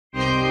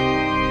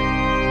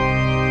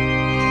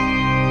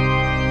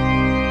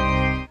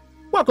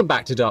Welcome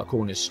back to Dark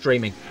Corners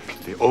Streaming.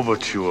 The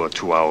overture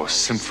to our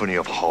Symphony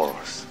of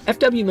Horrors.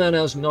 F.W.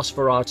 Murnau's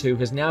Nosferatu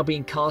has now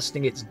been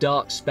casting its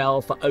dark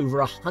spell for over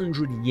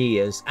 100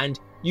 years, and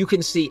you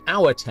can see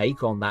our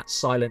take on that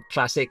silent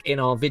classic in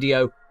our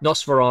video,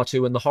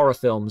 Nosferatu and the Horror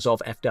Films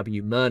of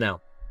F.W. Murnau.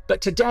 But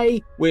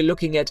today, we're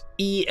looking at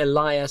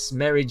Elias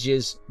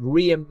Merhige's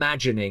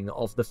reimagining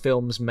of the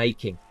film's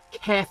making,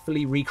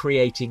 carefully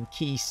recreating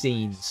key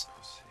scenes,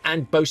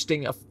 and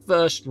boasting a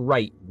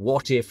first-rate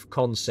what-if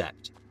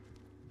concept.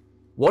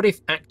 What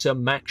if actor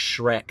Max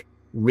Schreck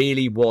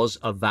really was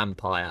a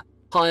vampire,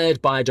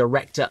 hired by a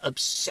director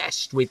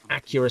obsessed with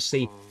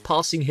accuracy,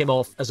 passing him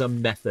off as a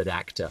method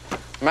actor?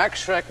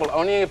 Max Schreck will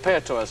only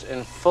appear to us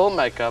in full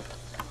makeup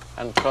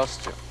and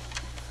costume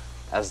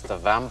as the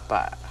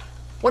vampire.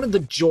 One of the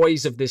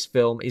joys of this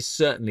film is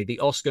certainly the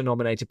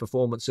Oscar-nominated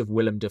performance of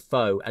Willem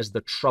Dafoe as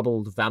the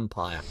troubled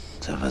vampire.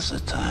 There was a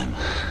time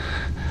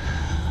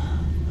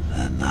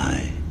when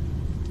I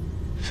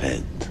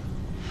fed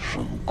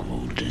from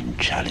golden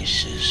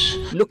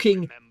chalices.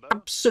 Looking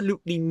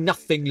absolutely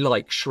nothing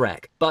like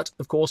Schreck, but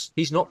of course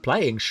he's not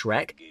playing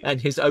Schreck,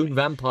 and his own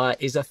vampire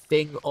is a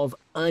thing of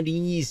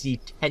uneasy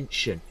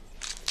tension.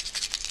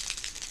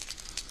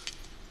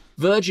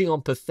 Verging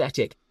on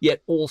pathetic,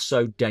 yet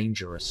also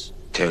dangerous.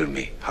 Tell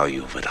me how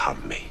you would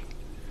harm me,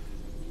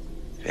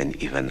 when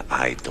even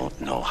I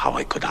don't know how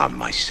I could harm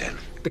myself.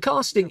 The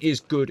casting is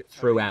good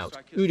throughout.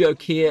 Udo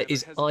Kier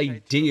is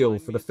ideal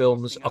for the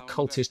film's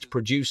occultist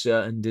producer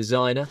and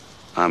designer.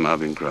 I'm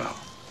Erwin Grau,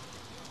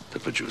 the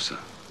producer.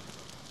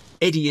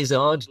 Eddie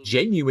Izzard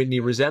genuinely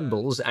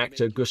resembles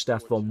actor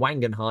Gustav von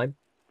Wangenheim,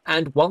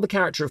 and while the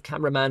character of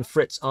cameraman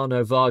Fritz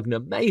Arno Wagner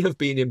may have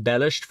been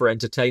embellished for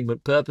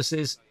entertainment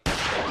purposes,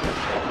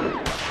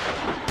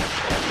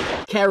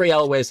 Cary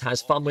Elwes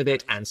has fun with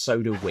it, and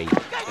so do we.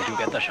 Did you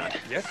get the shot?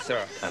 Yes,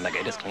 sir. And the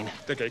gate is clean?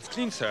 The gate's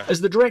clean, sir.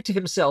 As the director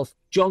himself,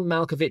 John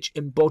Malkovich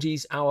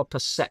embodies our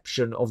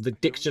perception of the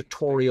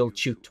dictatorial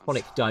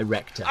Teutonic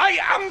director. I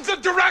am the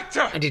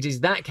director! And it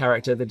is that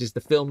character that is the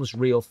film's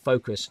real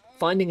focus,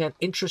 finding an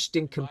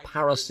interesting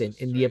comparison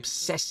in the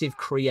obsessive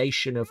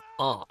creation of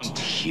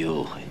art.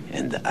 You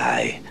and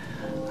I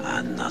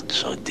are not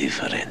so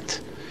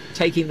different.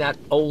 Taking that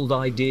old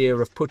idea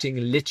of putting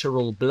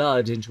literal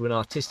blood into an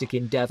artistic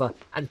endeavour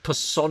and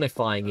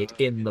personifying it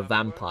in the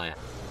vampire.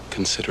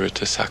 Consider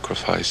it a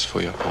sacrifice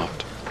for your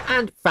art.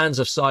 And fans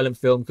of silent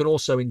film can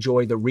also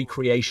enjoy the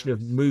recreation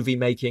of movie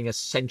making a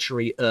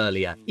century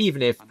earlier,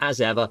 even if, as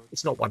ever,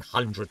 it's not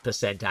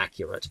 100%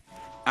 accurate.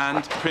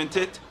 And print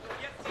it?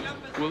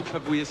 Well,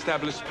 have we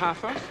established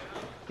pathos?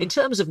 In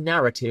terms of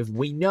narrative,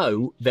 we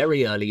know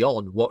very early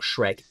on what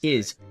Schreck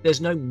is.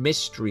 There's no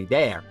mystery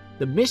there.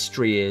 The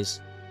mystery is,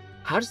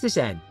 how does this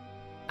end?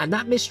 And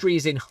that mystery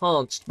is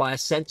enhanced by a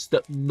sense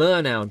that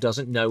Murnau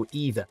doesn't know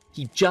either.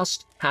 He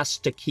just has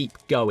to keep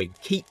going,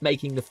 keep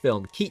making the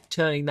film, keep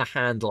turning the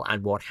handle,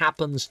 and what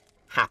happens,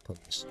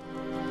 happens.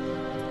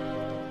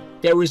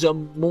 There is a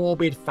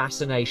morbid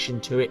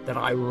fascination to it that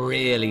I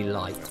really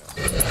like.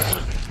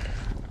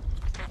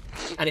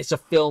 And it's a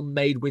film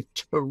made with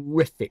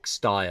terrific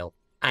style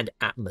and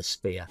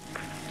atmosphere.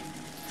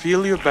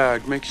 Feel your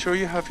bag. Make sure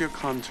you have your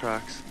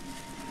contracts.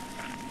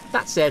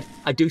 That said,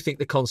 I do think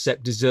the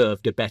concept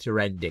deserved a better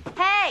ending.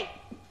 Hey!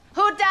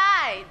 Who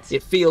died?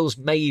 It feels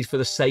made for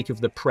the sake of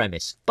the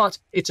premise, but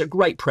it's a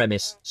great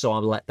premise, so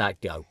I'll let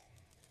that go.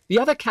 The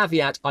other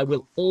caveat I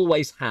will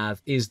always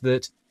have is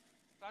that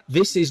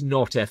this is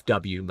not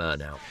F.W.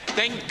 Murnau.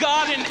 Thank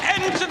God, an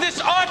end to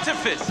this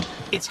artifice!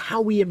 It's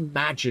how we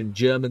imagine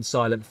German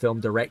silent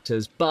film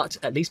directors, but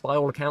at least by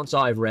all accounts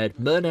I've read,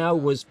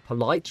 Murnau was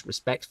polite,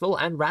 respectful,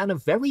 and ran a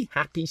very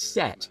happy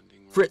set.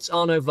 Fritz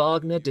Arno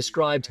Wagner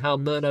described how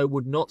Murnau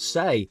would not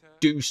say,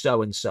 do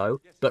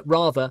so-and-so, but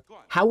rather,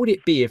 how would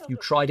it be if you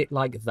tried it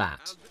like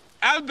that?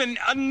 Albin,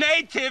 a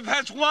native,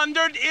 has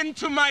wandered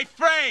into my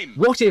frame!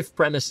 What if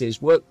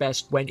premises work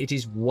best when it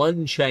is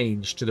one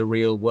change to the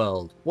real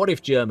world? What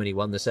if Germany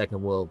won the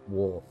Second World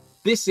War?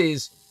 This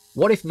is,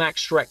 what if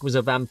Max Schreck was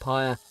a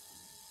vampire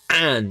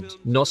and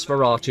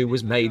Nosferatu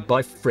was made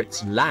by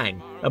Fritz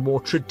Lang, a more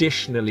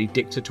traditionally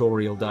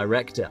dictatorial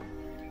director?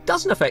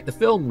 Doesn't affect the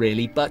film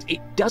really, but it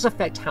does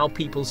affect how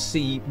people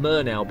see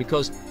Murnau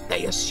because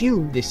they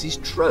assume this is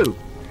true,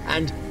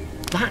 and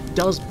that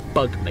does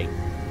bug me.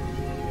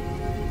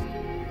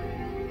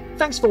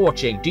 Thanks for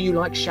watching. Do you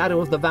like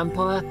Shadow of the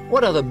Vampire?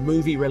 What other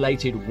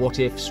movie-related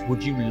what-ifs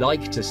would you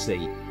like to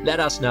see? Let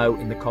us know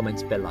in the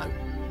comments below.